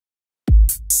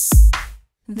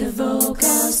The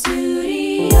Vocal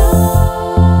Studio.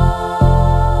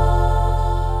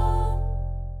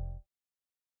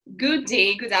 Good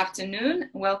day, good afternoon.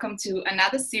 Welcome to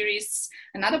another series,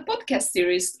 another podcast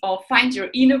series of Find Your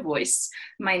Inner Voice.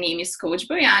 My name is Coach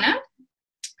Bojana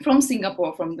from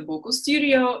Singapore, from the Vocal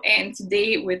Studio, and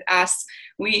today with us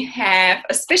we have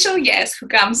a special guest who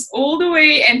comes all the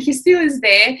way, and he still is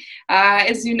there,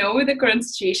 as you know, with the current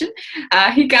situation.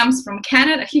 He comes from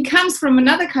Canada. He comes from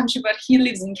another country, but he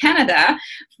lives in Canada.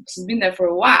 He's been there for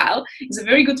a while. He's a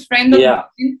very good friend of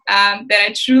mine that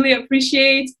I truly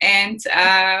appreciate, and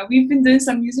we've been doing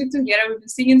some music together. We've been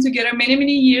singing together many,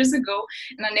 many years ago,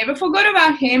 and I never forgot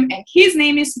about him, and his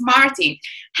name is Martin.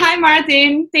 Hi,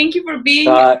 Martin. Thank you for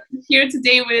being here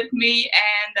today with me,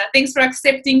 and thanks for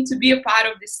accepting to be a part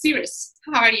of this series.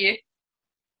 How are you?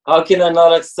 How can I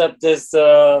not accept this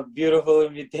beautiful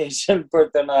invitation for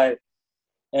tonight?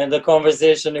 And the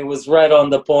conversation, it was right on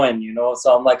the point, you know?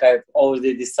 So I'm like, I've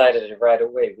already decided it right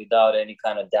away without any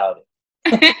kind of doubting.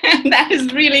 That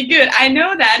is really good. I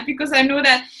know that because I know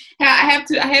that I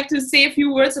have to say a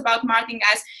few words about Martin,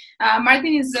 guys.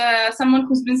 Martin is someone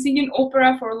who's been singing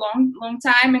opera for a long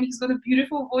time, and he's got a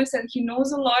beautiful voice, and he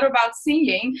knows a lot about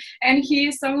singing, and he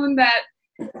is someone that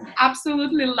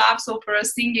absolutely loves opera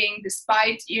singing,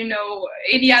 despite, you know,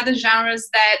 any other genres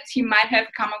that he might have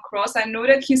come across. I know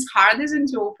that his heart is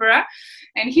into opera,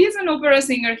 and he's an opera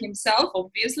singer himself,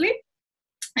 obviously.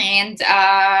 And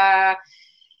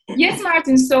yes,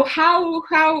 Martin, so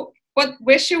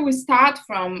where should we start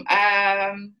from?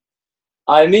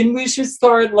 I mean, we should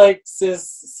start like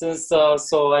since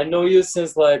so I know you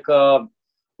since like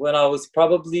when I was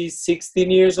probably 16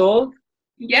 years old.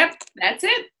 Yep, that's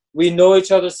it. We know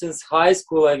each other since high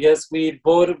school. I guess we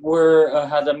both were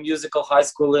had a musical high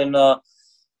school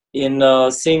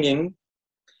in singing,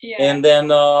 and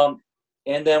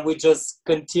then we just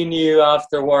continue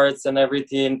afterwards and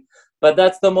everything. But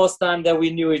that's the most time that we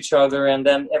knew each other, and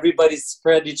then everybody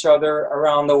spread each other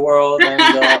around the world. And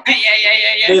yeah.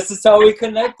 This is how we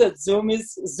connected. Zoom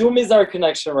is our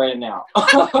connection right now.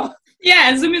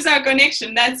 Yeah, Zoom is our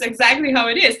connection. That's exactly how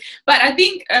it is. But I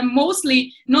think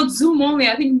mostly, not Zoom only,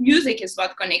 I think music is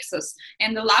what connects us,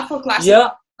 and the love for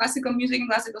classical music and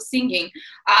classical singing.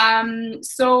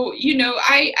 So, you know,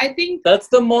 I think that's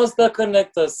the most that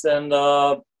connect us, and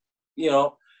you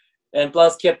know, and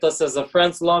plus kept us as a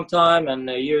friends a long time, and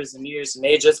years and years and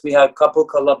ages. We had a couple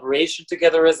collaboration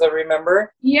together, as I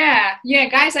remember. Yeah,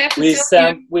 guys, I have to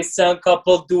tell you. We sang a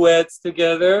couple duets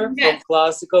together from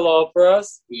classical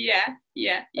operas. Yeah.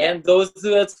 And those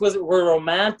duets were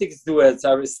romantic duets.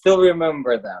 I still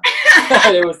remember them.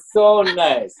 It was so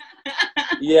nice.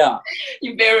 Yeah.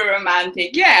 You're very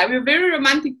romantic. Yeah, we're very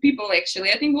romantic people,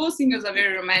 actually. I think all singers are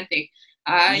very romantic.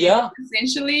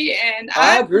 Essentially, and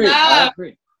I agree.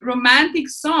 Romantic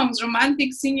songs,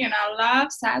 romantic singing. I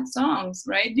love sad songs,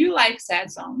 right? Do you like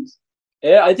sad songs?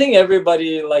 Yeah, I think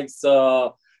everybody likes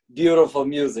beautiful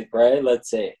music, right? Let's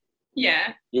say.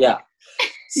 Yeah.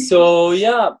 So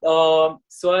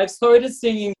so I've started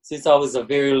singing since I was a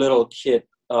very little kid.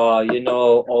 You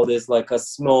know, all this like a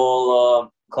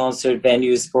small concert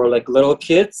venues for like little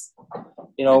kids.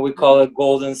 You know, we call it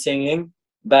golden singing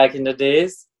back in the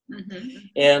days. Mm-hmm.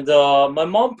 And my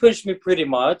mom pushed me pretty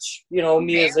much. You know,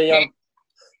 me as a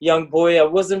young boy, I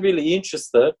wasn't really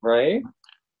interested, right?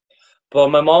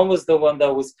 But my mom was the one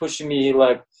that was pushing me,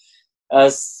 like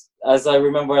as I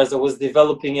remember, as I was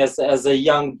developing as a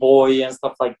young boy and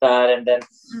stuff like that. And then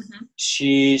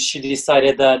she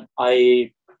decided that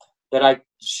I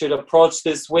should approach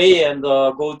this way and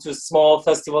go to small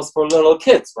festivals for little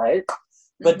kids, right?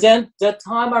 But then that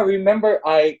time I remember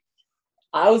I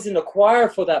was in the choir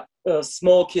for that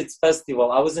small kids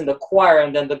festival. I was in the choir,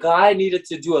 and then the guy needed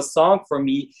to do a song for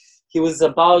me. He was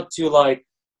about to, like,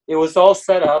 it was all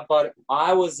set up, but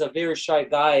I was a very shy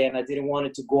guy, and I didn't want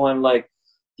it to go and, like,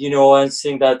 you know, and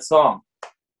sing that song.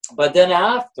 But then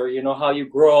after, you know, how you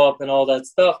grow up and all that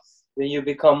stuff, then you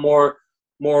become more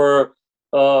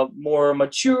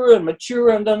mature,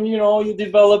 and then, you know, you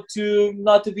develop to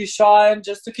not to be shy and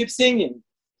just to keep singing.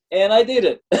 And I did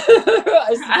it.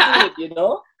 I did it, you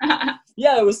know?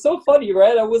 Yeah, it was so funny,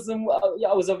 right? I was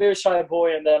a very shy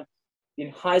boy, and then in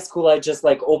high school, I just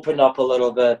like opened up a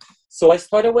little bit. So I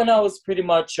started when I was pretty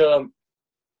much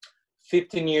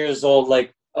 15 years old,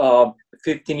 like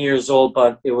 15 years old,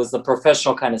 but it was the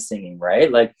professional kind of singing, right?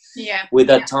 Like with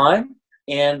that time.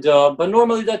 And but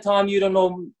normally that time you don't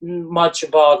know much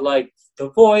about like the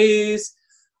voice,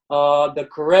 the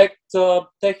correct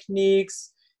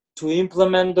techniques to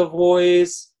implement the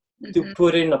voice, to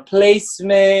put in a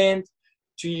placement,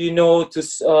 to, you know, to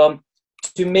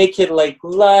to make it like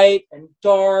light and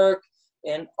dark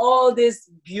and all this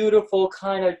beautiful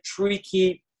kind of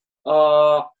tricky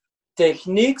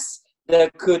techniques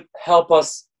that could help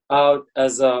us out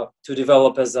to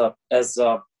develop as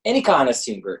any kind of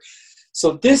singer.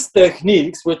 So these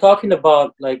techniques we're talking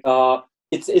about, like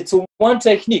it's one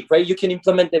technique, right? You can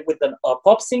implement it with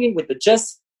pop singing, with the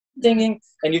jazz singing,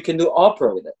 and you can do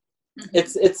opera with it.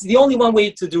 It's the only one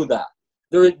way to do that.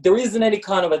 There isn't any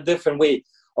kind of a different way.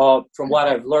 From what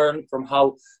I've learned, from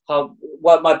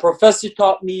what my professor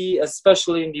taught me,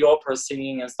 especially in the opera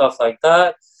singing and stuff like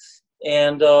that.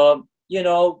 And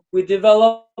we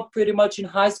developed pretty much in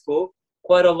high school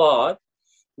quite a lot.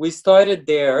 We started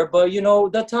there, but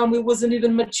that time we wasn't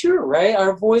even mature, right?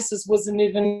 Our voices wasn't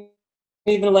even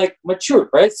like mature,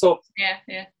 right? So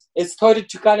yeah, it started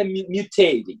to kind of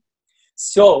mutating.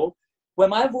 So when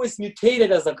my voice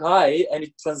mutated as a guy and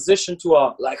it transitioned to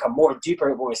a more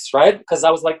deeper voice, right? Because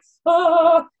I was like,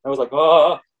 right?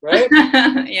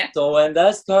 Yeah. So when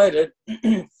that started,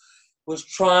 was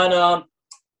trying to.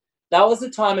 That was the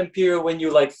time and period when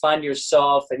you like find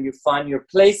yourself and you find your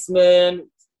placement.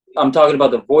 I'm talking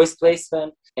about the voice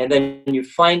placement, and then you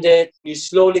find it. You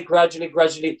slowly, gradually,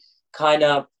 kind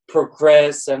of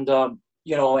progress, and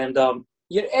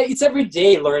it's every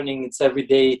day learning. It's every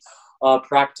day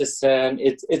practicing.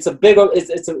 It's a bit of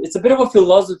a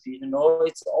philosophy.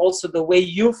 It's also the way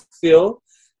you feel,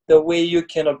 the way you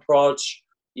can approach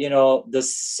the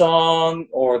song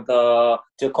or the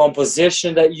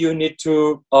composition that you need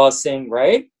to sing,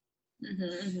 right?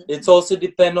 It's also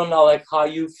depend on how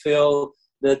you feel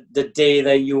the day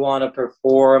that you want to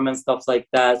perform and stuff like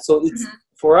that. So it's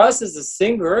for us as a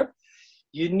singer,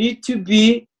 you need to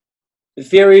be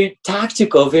very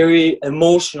tactical, very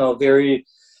emotional, very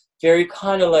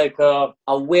kind of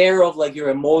aware of your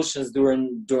emotions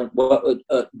during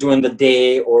the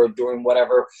day or during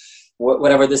whatever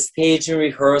the stage and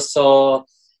rehearsal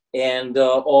and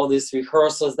all these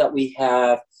rehearsals that we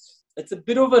have. It's a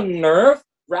bit of a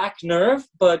rack nerve,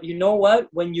 but you know what?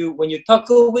 When you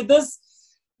tackle with this,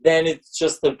 then it's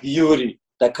just the beauty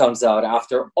that comes out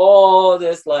after all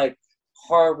this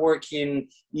hardworking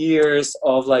years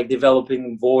of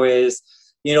developing voice,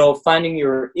 finding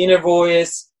your inner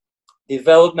voice,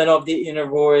 development of the inner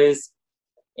voice,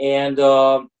 and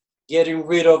getting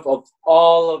rid of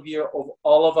all of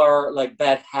our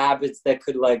bad habits that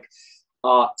could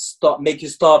make you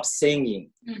stop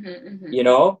singing.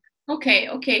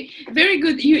 Okay, very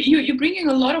good. You're bringing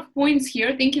a lot of points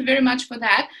here. Thank you very much for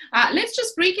that. Let's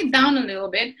just break it down a little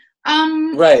bit.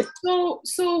 Right. So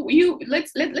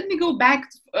let me go back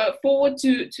forward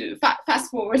to fast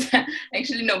forward.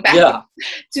 Actually, no, back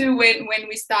to when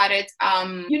we started.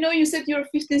 You said you're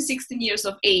 15, 16 years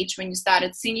of age when you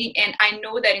started singing, and I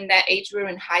know that in that age we were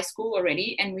in high school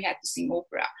already, and we had to sing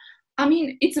opera. I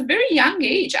mean, it's a very young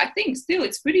age. I think still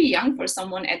it's pretty young for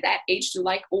someone at that age to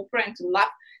like opera and to love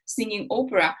singing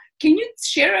opera. Can you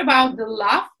share about the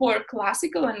love for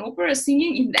classical and opera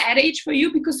singing in that age for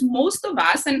you? Because most of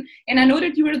us, and I know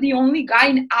that you were the only guy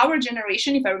in our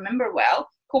generation, if I remember well.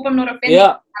 Hope I'm not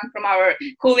offending from our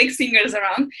colleague singers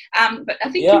around. But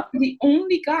I think you're the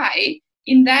only guy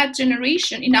in that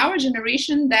generation, in our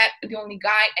generation, that the only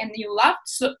guy, and you loved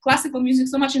classical music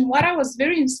so much. And what I was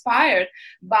very inspired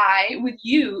by with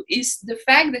you is the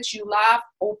fact that you love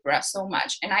opera so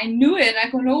much. And I knew it.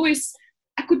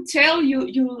 I could tell you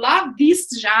love this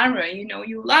genre,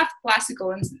 you love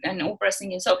classical and opera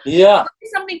singing. So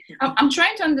something I'm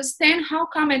trying to understand, how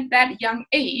come at that young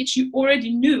age you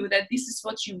already knew that this is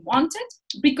what you wanted?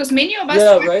 Because many of us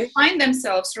find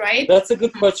themselves, right? That's a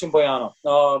good question, Bojana.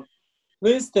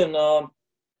 Listen,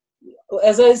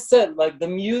 as I said,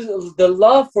 the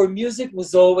love for music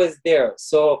was always there.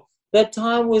 So that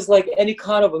time was like any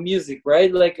kind of a music,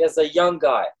 right? Like as a young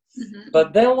guy.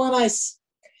 But then when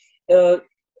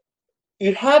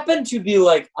it happened to be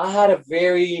I had a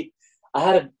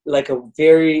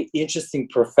very interesting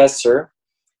professor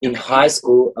in high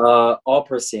school,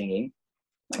 opera singing.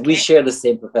 We share the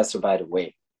same professor, by the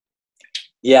way.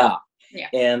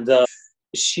 And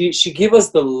she gave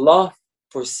us the love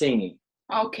for singing.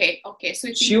 Okay.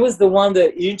 So she was the one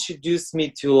that introduced me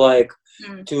to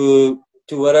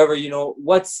to whatever,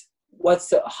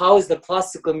 how is the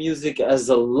classical music as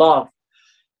a love,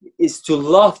 is to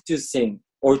love to sing,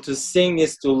 or to sing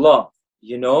is to love.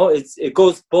 It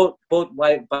goes both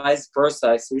vice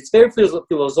versa. So it's very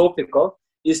philosophical.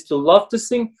 Is to love to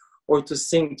sing or to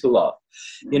sing to love?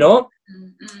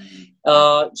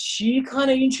 She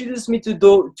kind of introduced me to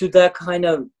that kind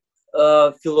of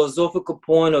philosophical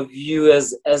point of view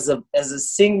as a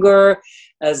singer,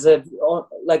 at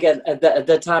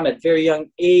that time at very young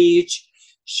age.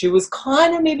 she was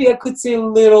kind of, maybe I could say, a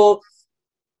little,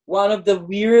 one of the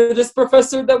weirdest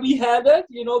professor that we had,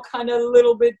 you know, kind of a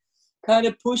little bit kind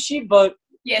of pushy, but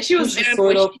yeah, she was pushy very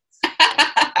sort pushy. of.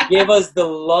 Gave us the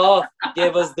love,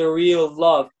 gave us the real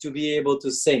love to be able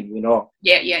to sing, you know.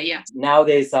 Yeah.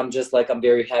 Nowadays, I'm just like, I'm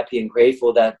very happy and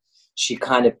grateful that she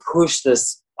kind of pushed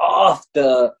us off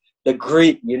the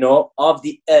grid, you know, off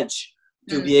the edge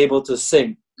to be able to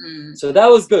sing. So that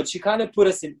was good. She kind of put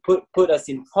us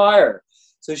in fire.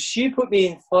 So she put me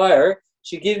in fire.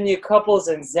 She gave me a couple of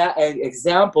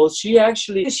examples. She had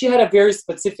a very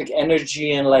specific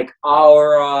energy and like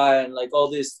aura and like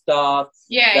all this stuff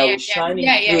that was shining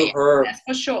through her. That's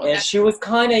for sure. And she was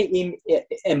kind of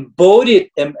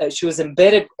embodied. She was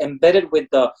embedded with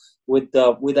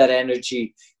that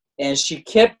energy, and she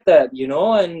kept that, you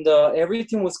know. And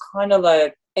everything was kind of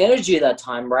like energy at that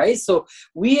time, right? So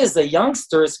we as the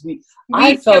youngsters,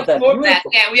 I felt that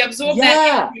beautiful. We absorbed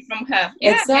that energy from her.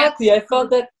 Exactly. I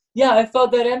felt that. Yeah, I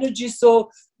felt that energy.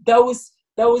 So that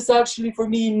was actually for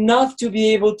me enough to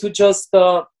be able to just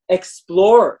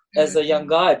explore as a young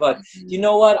guy. But you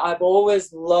know what? I've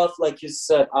always loved, like you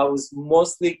said, I was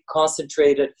mostly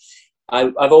concentrated.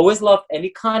 I've always loved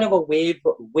any kind of a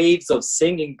waves of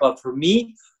singing. But for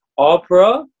me,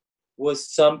 opera was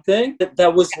something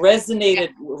that was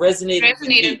resonated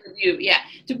with you. Yeah.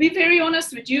 To be very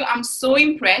honest with you, I'm so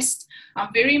impressed.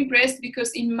 I'm very impressed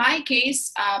because in my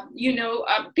case, you know,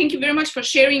 thank you very much for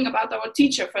sharing about our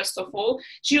teacher, first of all.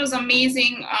 She was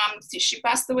amazing. She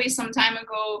passed away some time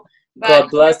ago. But, God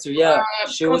bless her. Yeah.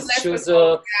 She was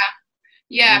beautiful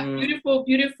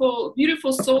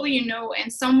soul, you know,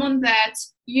 and someone that,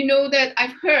 you know, that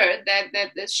I've heard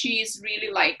that she's really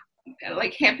like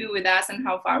happy with us and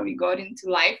how far we got into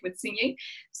life with singing.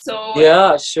 So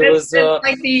yeah, she was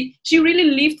like she really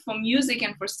lived for music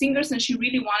and for singers, and she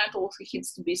really wanted all her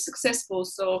kids to be successful.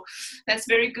 So that's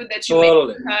very good that you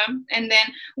totally. met her. And then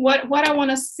what I want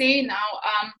to say now,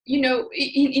 you know,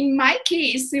 in my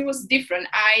case it was different.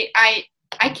 I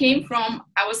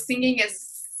was singing as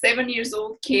 7 years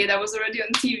old kid. I was already on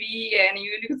TV, and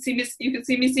you could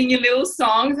see me singing little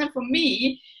songs. And for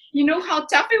me, you know how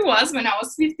tough it was when I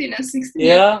was 15 and 16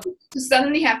 to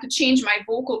suddenly have to change my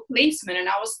vocal placement, and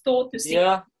I was taught to sing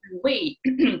a different way.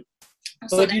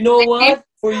 So but you know what?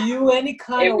 For you, any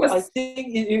kind of, I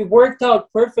think it worked out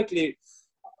perfectly.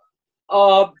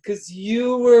 Because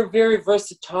you were very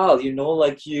versatile, you know,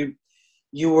 like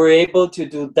you were able to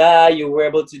do that. You were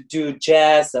able to do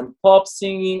jazz and pop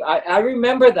singing. I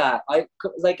remember that.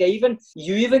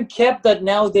 You even kept that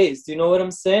nowadays. Do you know what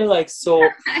I'm saying? Like, so.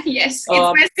 Yes, it's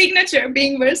my signature,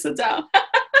 being versatile.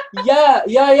 Yeah.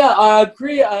 I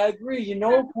agree. You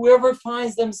know, whoever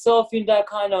finds themselves in that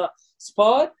kind of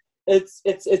spot,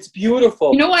 it's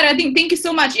beautiful. You know what I think? Thank you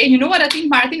so much. And you know what I think,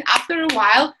 Martin? After a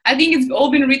while, I think it's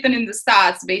all been written in the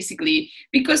stars, basically,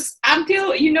 because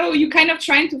until, you know, you kind of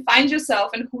trying to find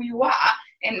yourself and who you are.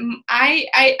 And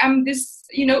I am this,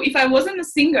 you know, if I wasn't a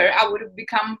singer, I would have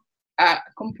become a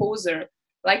composer,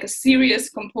 like a serious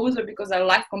composer, because I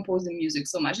like composing music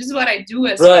so much. This is what I do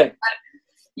as well.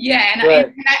 Yeah,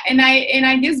 and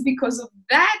I guess because of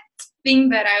that thing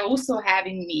that I also have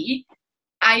in me,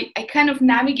 I kind of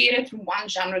navigated from one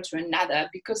genre to another,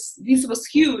 because this was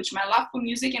huge. My love for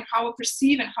music and how I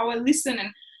perceive and how I listen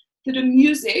and to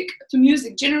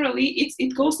music generally,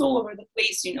 it goes all over the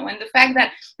place, you know. And the fact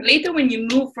that later when you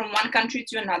move from one country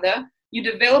to another, you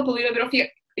develop a little bit of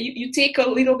you take a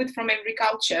little bit from every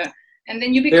culture, and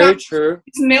then you become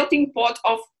this melting pot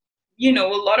of, you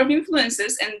know, a lot of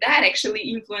influences, and that actually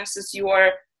influences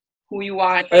who you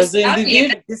are as an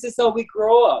individual. This is how we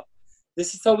grow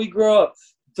up.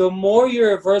 The more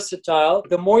you're versatile,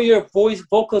 the more your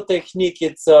vocal technique,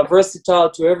 it's versatile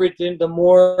to everything, the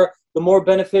more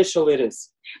beneficial it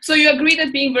is. So you agree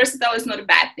that being versatile is not a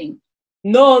bad thing?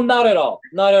 No, not at all.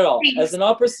 As an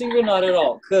opera singer, not at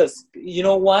all. Because, you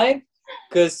know why?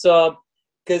 Because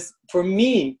for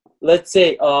me, let's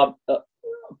say,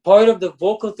 part of the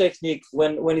vocal technique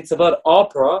when it's about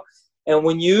opera, and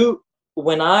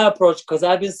when I approach, because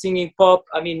I've been singing pop,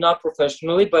 I mean, not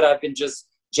professionally, but I've been just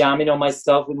jamming on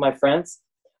myself with my friends.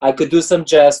 I could do some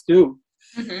jazz too.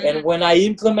 Mm-hmm. And when I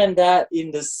implement that in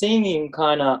the singing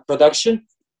kind of production,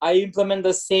 I implement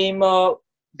the same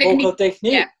vocal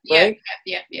technique, right?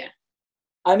 Yeah.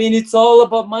 I mean, it's all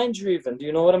about mind driven. Do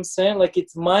you know what I'm saying? Like,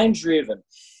 it's mind driven.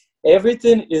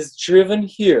 Everything is driven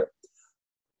here.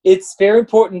 It's very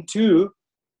important too,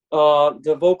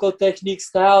 the vocal technique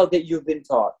style that you've been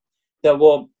taught. That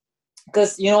will,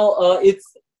 because, you know,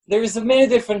 there is many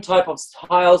different type of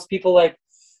styles. People like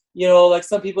you know, like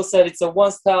some people said it's a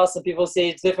one style, some people say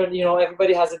it's different, you know,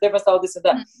 everybody has a different style, this and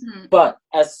that. Mm-hmm. But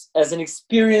as an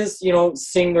experienced, you know,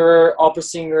 singer, opera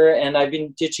singer, and I've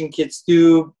been teaching kids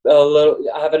too,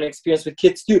 I have an experience with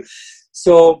kids too.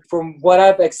 So from what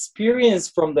I've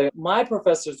experienced from my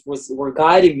professors were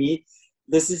guiding me,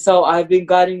 this is how I've been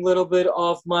guiding a little bit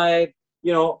of my,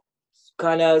 you know,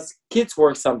 kind of kids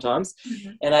work sometimes.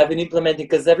 Mm-hmm. And I've been implementing,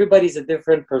 because everybody's a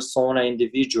different persona,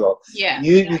 individual. Yeah,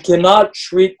 you cannot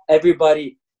treat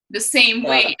everybody the same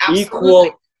way,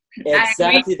 equal, absolutely.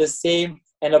 exactly the same,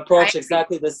 and approach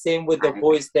exactly the same with the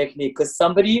voice technique, because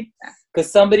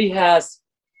somebody has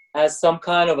some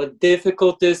kind of a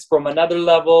difficulties from another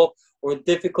level, or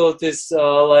difficulties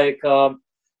like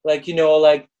you know,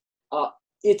 like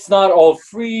it's not all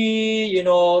free, you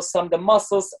know, some of the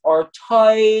muscles are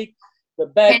tight, the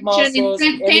back muscles,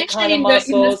 any kind of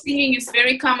muscles. In the singing is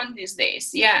very common these days.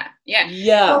 Yeah.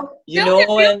 So, you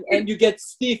know, and you get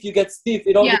stiff.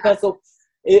 It all depends. So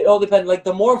it all depends. Like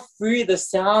the more free the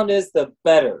sound is, the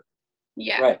better.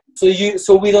 Yeah. Right.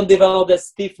 So we don't develop that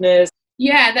stiffness.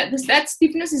 Yeah, that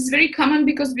stiffness is very common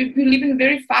because we live in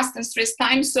very fast and stressed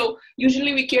times. So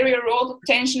usually we carry a lot of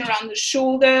tension around the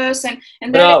shoulders, and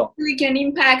that really can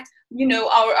impact, you know,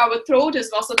 our throat as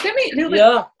well. So tell me a little bit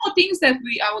more things that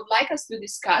I would like us to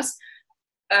discuss.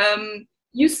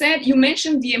 You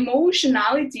mentioned the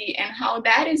emotionality and how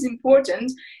that is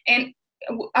important, and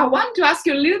I want to ask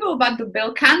you a little bit about the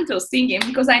bel canto singing,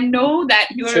 because I know that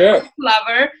you're a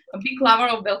big lover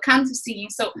of bel canto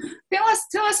singing. So tell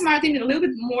us, Martin, a little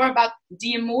bit more about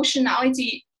the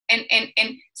emotionality and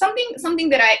something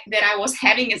that I was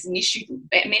having as an issue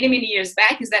many years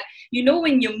back is that, you know,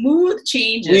 when your mood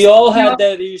changes. We all had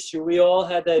that issue. We all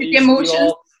had that issue.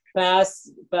 Emotions. We all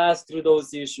pass through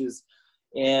those issues.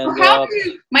 And so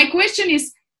my question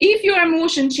is, if your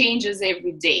emotion changes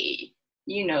every day,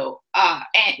 you know,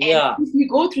 and you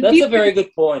go through that's a very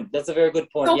good point. So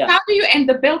how do you, and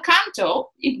the bel canto,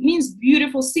 it means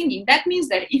beautiful singing. That means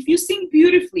that if you sing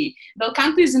beautifully, bel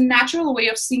canto is a natural way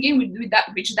of singing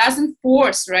which doesn't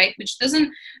force, right? Which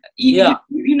doesn't, you're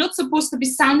not supposed to be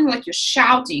sounding like you're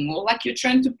shouting or like you're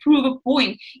trying to prove a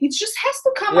point. It just has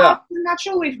to come out in a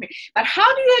natural way for me. But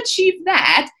how do you achieve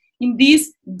that in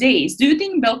these days? Do you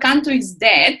think bel canto is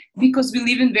dead because we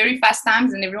live in very fast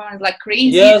times and everyone is like crazy?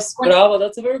 Yes, bravo.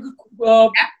 That's a very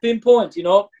good pinpoint, you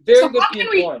know. Very good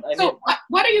pinpoint.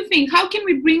 What do you think? How can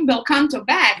we bring bel canto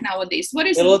back nowadays?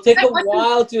 It'll take a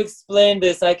while to explain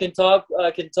this. I can talk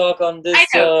on this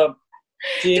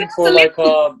theme for like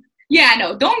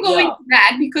don't go into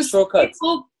that, because shortcuts.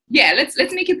 Let's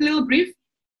make it a little brief.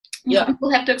 People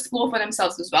have to explore for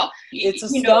themselves as well. It's a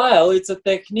style, it's a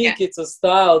technique, it's a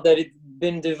style that it's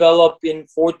been developed in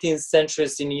 14th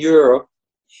centuries in Europe,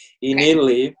 in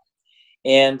Italy.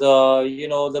 And, you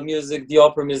know, the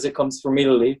opera music comes from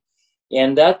Italy.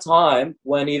 And that time,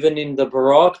 when even in the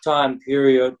Baroque time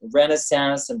period,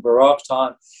 Renaissance and Baroque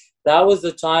time, that was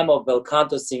the time of bel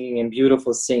canto singing and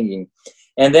beautiful singing.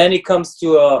 And then it comes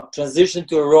to a transition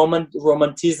to a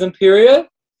Romanticism period.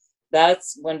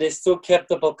 That's when they still kept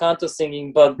the bel canto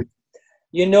singing. But,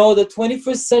 you know, the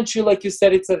 21st century, like you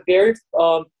said, it's a very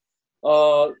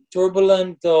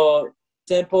turbulent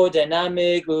tempo,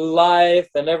 dynamic life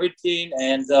and everything.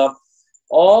 And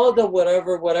all the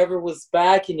whatever was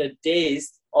back in the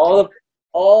days, all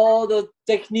the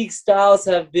technique styles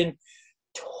have been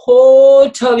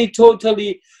totally,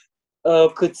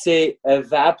 could say,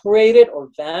 evaporated or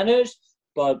vanished.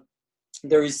 But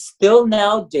there is still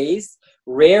nowadays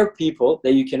rare people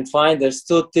that you can find that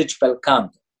still teach bel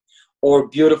canto or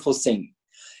beautiful singing.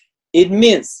 It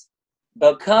means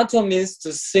bel canto means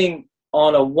to sing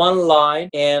on a one line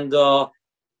and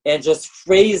just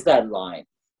phrase that line,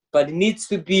 but it needs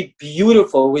to be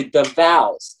beautiful with the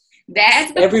vowels.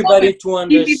 That's everybody to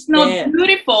understand. If it's not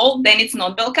beautiful, then it's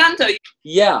not bel canto.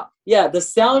 Yeah. The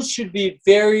sound should be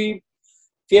very,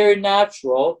 very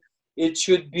natural. It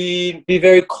should be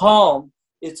very calm.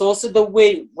 It's also the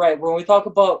way, right, when we talk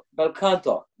about bel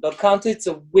canto, it's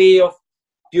a way of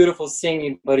beautiful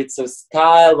singing, but it's a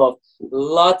style of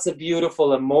lots of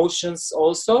beautiful emotions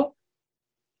also.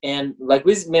 And like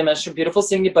we mentioned, beautiful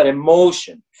singing, but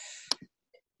emotion.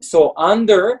 So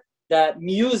under that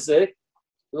music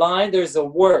line, there's the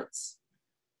words.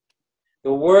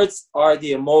 The words are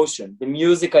the emotion. The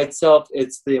music itself,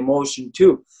 it's the emotion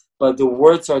too. But the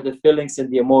words are the feelings and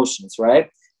the emotions, right?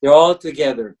 They're all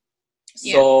together.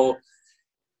 So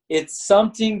it's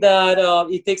something that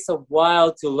it takes a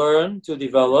while to learn, to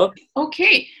develop.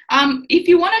 Okay. If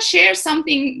you want to share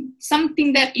something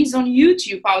that is on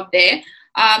YouTube out there,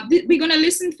 we're going to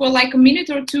listen for like a minute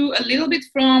or two, a little bit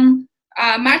from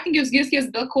Martin Georgievski is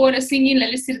Belcore singing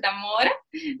L'Elixir d'Amore.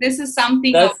 This is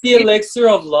something. That's the Elixir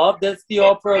of Love. That's the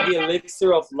opera, the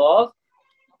Elixir of Love,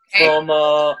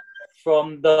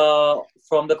 from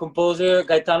the composer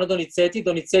Gaetano Donizetti.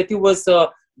 Donizetti was a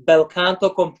bel canto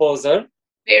composer.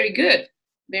 Very good.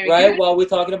 Very right. Good. While we're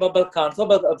talking about bel canto,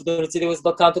 but Donizetti was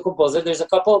bel canto composer. There's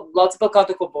lots of bel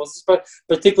canto composers, but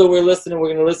particularly we're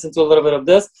going to listen to a little bit of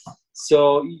this.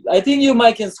 So I think you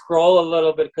might can scroll a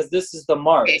little bit because this is the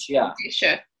march. Okay. Yeah. Okay,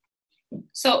 sure.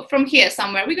 So from here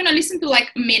somewhere, we're gonna listen to like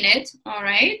a minute. All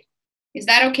right. Is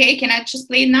that okay? Can I just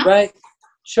play it now? Right.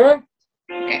 Sure.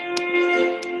 Okay.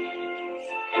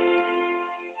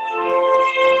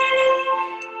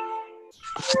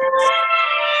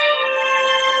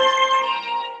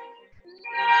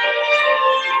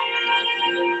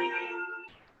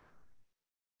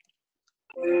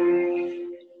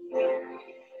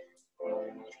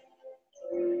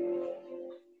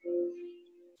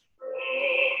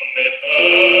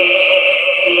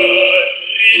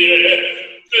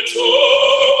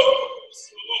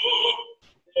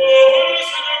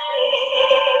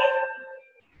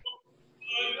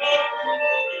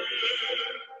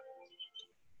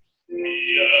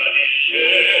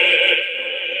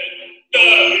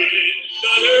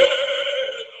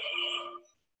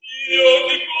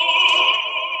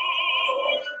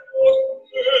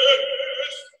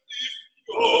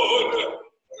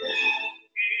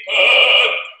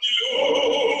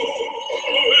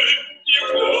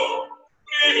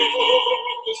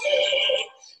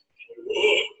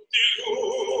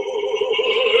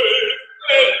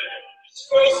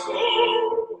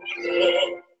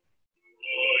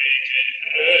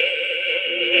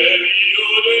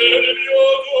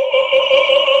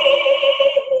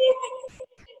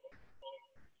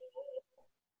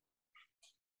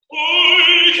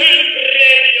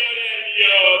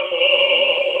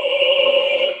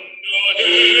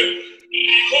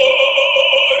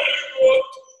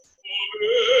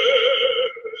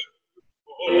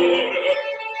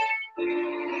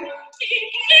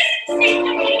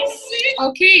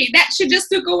 Okay, that she just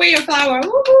took away a flower.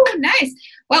 Woohoo, nice.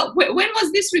 Well, when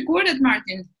was this recorded,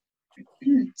 Martin?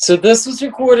 So this was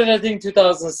recorded, I think,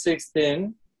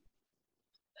 2016.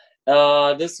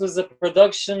 This was a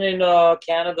production in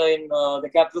Canada, in the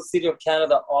capital city of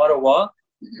Canada, Ottawa.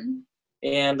 Mm-hmm.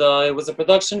 And it was a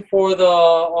production for the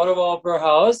Ottawa Opera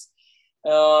House.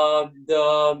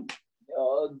 The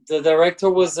director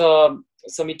was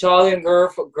some Italian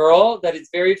girl that is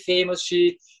very famous.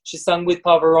 She sang with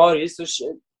Pavarotti, so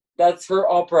that's her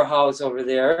opera house over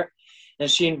there. And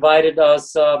she invited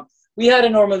us. We had a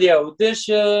normally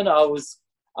audition. I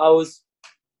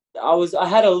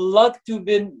had a luck to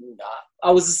be.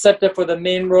 I was accepted for the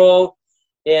main role,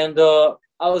 and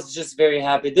I was just very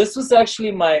happy. This was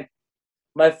actually my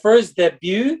first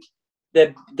debut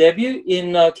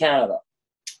in Canada.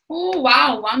 Oh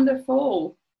wow,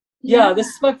 wonderful! Yeah, this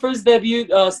is my first debut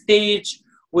stage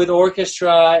with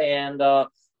orchestra and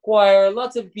choir.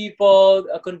 Lots of people,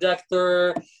 a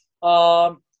conductor.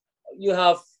 You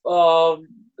have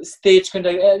stage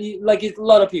conductor, like it's a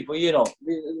lot of people. You know,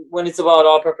 when it's about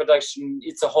opera production,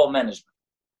 it's a whole management.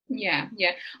 Yeah.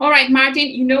 All right, Martin,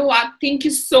 you know what? Thank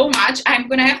you so much. I'm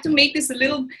going to have to make this a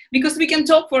little, because we can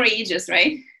talk for ages,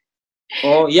 right?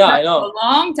 Oh, yeah, I know. A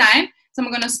long time. So I'm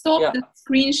going to stop the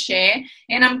screen share,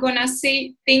 and I'm going to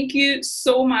say thank you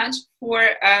so much for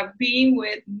being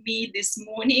with me this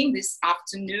morning, this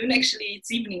afternoon. Actually,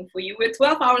 it's evening for you. We're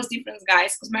 12 hours difference,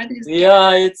 guys. Because Martin is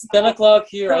it's 10 o'clock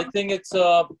here. I think it's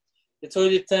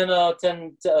already 10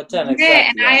 exactly. Yeah,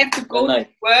 and I have to go to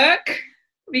work.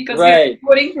 Because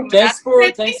from thanks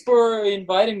for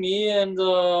inviting me, and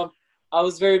I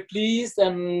was very pleased,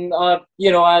 and I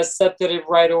accepted it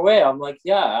right away. I'm like,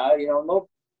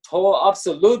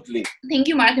 absolutely. Thank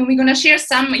you, Martin. We're gonna share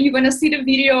some. You're gonna see the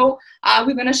video.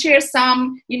 We're gonna share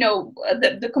some,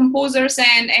 the composers,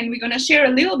 and we're gonna share a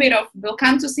little bit of bel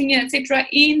canto singing, etc.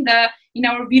 in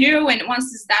our video. And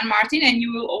once it's done, Martin, and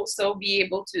you will also be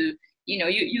able to.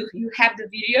 You have the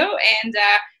video, and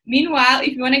meanwhile,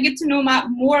 if you want to get to know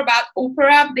more about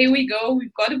opera, there we go.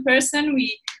 We've got a person.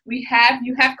 You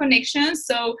have connections.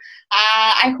 So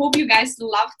I hope you guys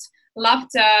loved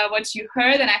what you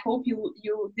heard, and I hope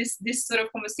this sort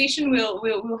of conversation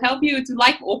will help you to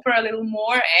like opera a little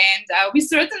more, and we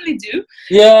certainly do.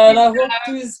 Yeah, and I hope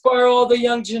to inspire all the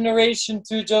young generation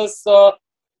to just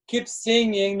keep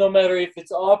singing, no matter if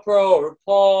it's opera or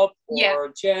pop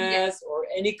or jazz or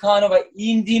any kind of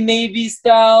indie maybe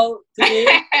style today.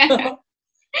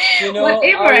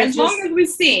 Whatever, as long as we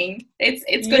sing,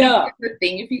 it's going to be a good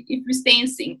thing if we stay and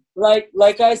sing.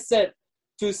 Like I said,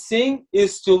 to sing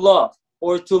is to love,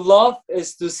 or to love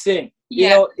is to sing. You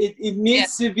know, it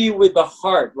needs to be with the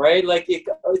heart, right? Like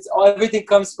it's everything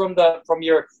comes from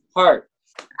your heart.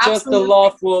 Just the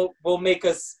love will make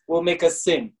us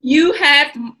sing. You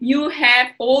have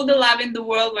all the love in the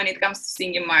world when it comes to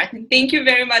singing, Martin. Thank you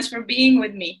very much for being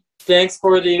with me. Thanks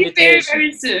for the invitation.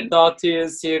 Very, very soon. Talk to you.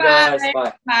 See you guys.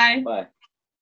 Bye. Bye. Bye.